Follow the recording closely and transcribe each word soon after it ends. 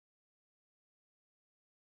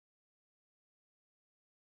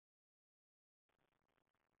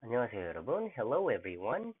안녕하세요, 여러분. Hello,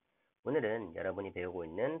 everyone. 오늘은 여러분이 배우고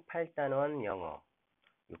있는 8단원 영어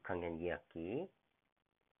 6학년 2학기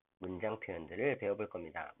문장 표현들을 배워볼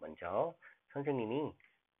겁니다. 먼저 선생님이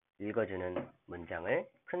읽어주는 문장을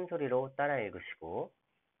큰 소리로 따라 읽으시고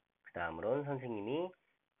그 다음으로는 선생님이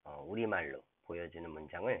우리말로 보여주는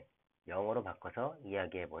문장을 영어로 바꿔서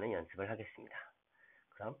이야기해보는 연습을 하겠습니다.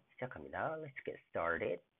 그럼 시작합니다. Let's get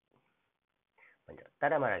started. 먼저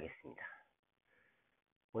따라 말하겠습니다.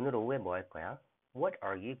 오늘 오후에 뭐 할 거야? What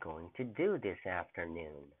are you going to do this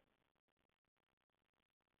afternoon?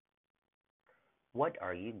 What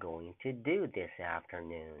are you going to do this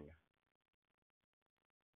afternoon?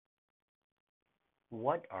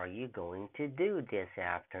 What are you going to do this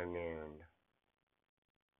afternoon?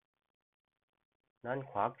 난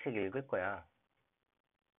과학책 읽을 거야.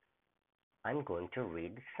 I'm going to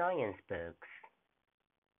read science books.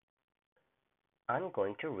 I'm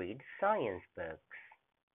going to read science books.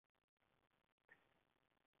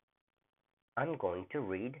 I'm going to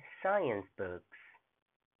read science books.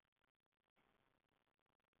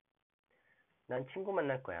 난 친구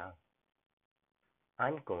만날 거야.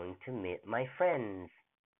 I'm going to meet my friends.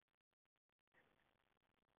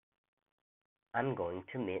 I'm going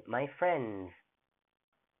to meet my friends.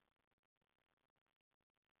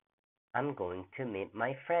 I'm going to meet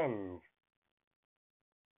my friends.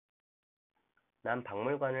 난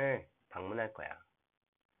박물관을 방문할 거야.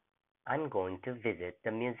 I'm going to visit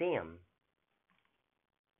the museum.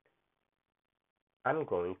 I'm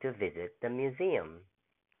going to visit the museum.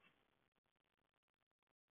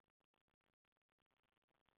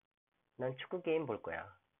 난 축구 게임 볼 거야.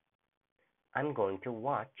 I'm going to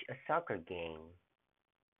watch a soccer game.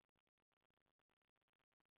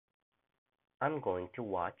 I'm going to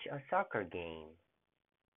watch a soccer game.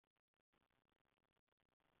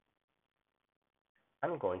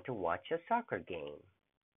 I'm going to watch a soccer game.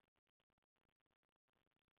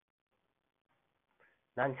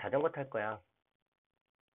 난 자전거 탈 거야.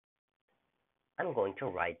 I'm going to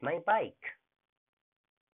ride my bike.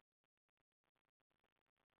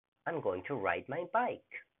 I'm going to ride my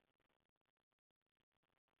bike.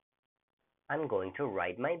 I'm going to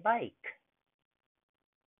ride my bike.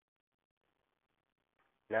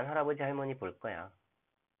 난 할아버지 할머니 볼 거야.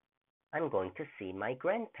 I'm going to see my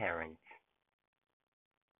grandparents.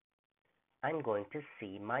 I'm going to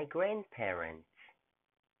see my grandparents.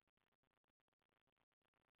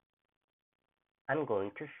 I'm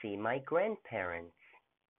going to see my grandparents.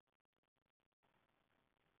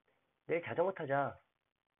 내일 자전거 타자.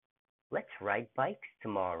 Let's ride bikes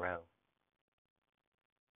tomorrow.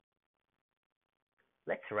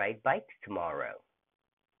 Let's ride bikes tomorrow.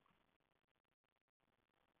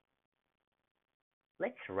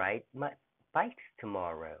 Let's ride my bikes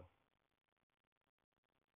tomorrow.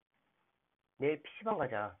 내일 PC방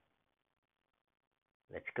가자.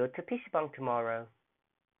 Let's go to PC방 tomorrow.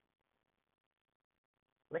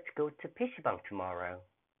 Let's go to PC방 tomorrow.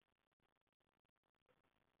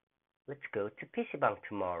 Let's go to PC방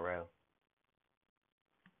tomorrow.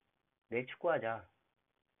 내일 축구하자.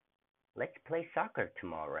 Let's play soccer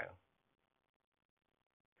tomorrow.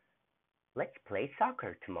 Let's play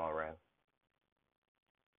soccer tomorrow.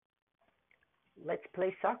 Let's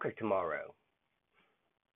play soccer tomorrow.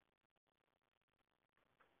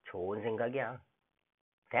 좋은 생각이야.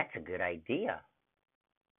 That's a good idea.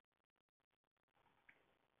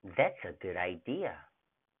 That's a good idea.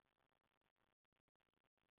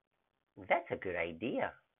 That's a good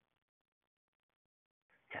idea.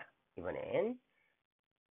 자, 이번엔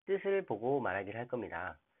뜻을 보고 말하기를 할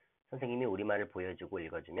겁니다. 선생님이 우리말을 보여주고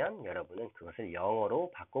읽어주면 여러분은 그것을 영어로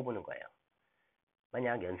바꿔보는 거예요.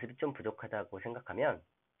 만약 연습이 좀 부족하다고 생각하면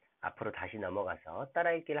앞으로 다시 넘어가서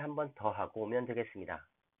따라 읽기를 한 번 더 하고 오면 되겠습니다.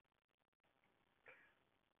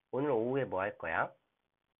 오늘 오후에 뭐 할 거야?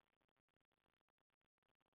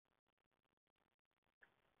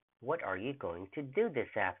 What are you going to do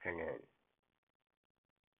this afternoon?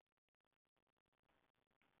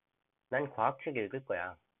 난 과학책 읽을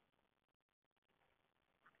거야.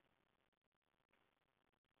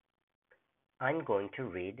 I'm going to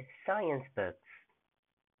read science books.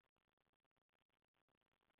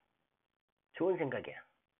 좋은 생각이야.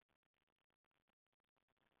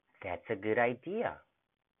 That's a good idea.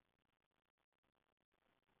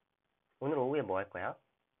 오늘 오후에 뭐 할 거야?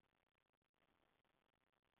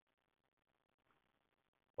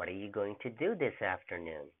 What are you going to do this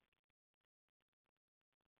afternoon?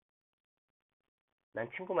 난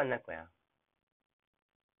친구 만날 거야.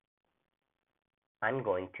 I'm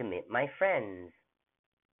going to meet my friends.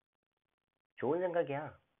 좋은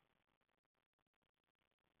생각이야.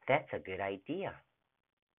 That's a good idea.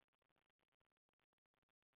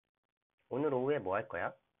 오늘 오후에 뭐 할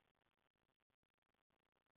거야?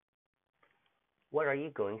 What are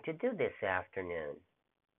you going to do this afternoon?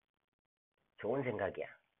 좋은 생각이야.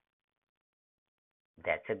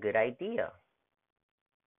 That's a good idea.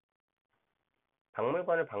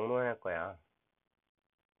 박물관을 방문할 거야.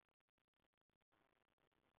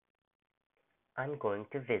 I'm going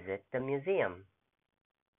to visit the museum.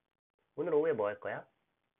 오늘 오후에 뭐 할 거야?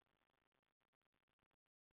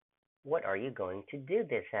 What are you going to do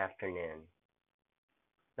this afternoon?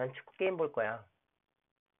 난 축구 게임 볼 거야.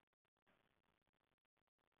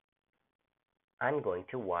 I'm going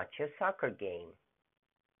to watch a soccer game.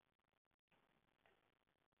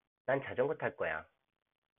 난 자전거 탈 거야.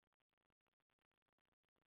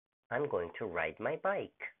 I'm going to ride my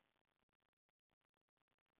bike.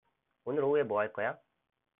 오늘 오후에 뭐 할 거야?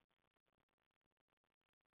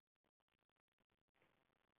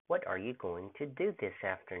 What are you going to do this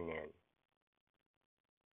afternoon?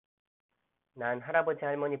 난 할아버지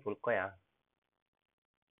할머니 볼 거야.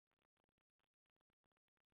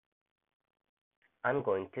 I'm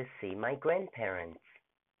going to see my grandparents.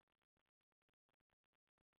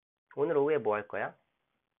 오늘 오후에 뭐 할 거야?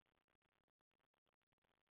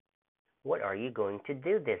 What are you going to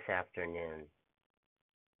do this afternoon?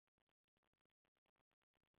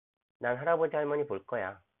 난 할아버지 할머니 볼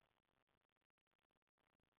거야.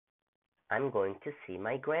 I'm going to see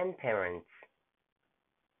my grandparents.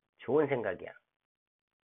 좋은 생각이야.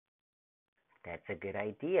 That's a good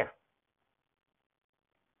idea.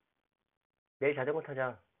 내일 자전거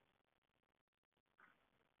타자.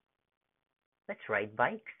 Let's ride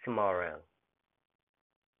bikes tomorrow.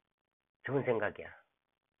 좋은 생각이야.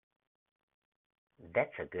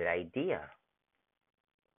 That's a good idea.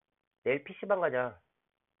 내일 PC방 가자.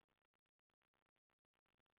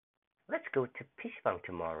 Let's go to PC방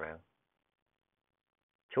tomorrow.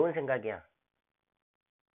 좋은 생각이야.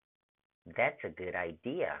 That's a good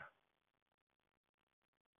idea.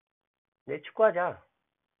 내일 축구하자.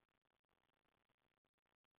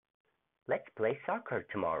 Let's play soccer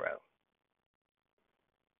tomorrow.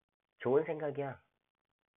 좋은 생각이야.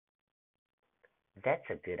 That's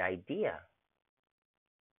a good idea.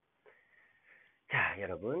 자,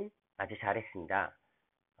 여러분 아주 잘했습니다.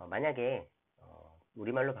 만약에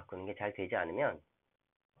우리말로 바꾸는 게 잘 되지 않으면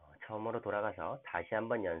처음으로 돌아가서 다시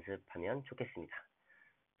한번 연습하면 좋겠습니다.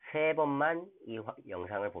 3번만 이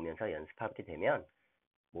영상을 보면서 연습하게 되면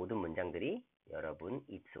모든 문장들이 여러분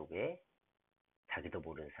입속에 자기도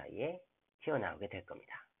모르는 사이에 튀어나오게 될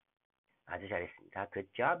겁니다. 아주 잘했습니다. Good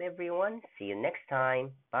job everyone. See you next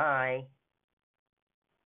time. Bye.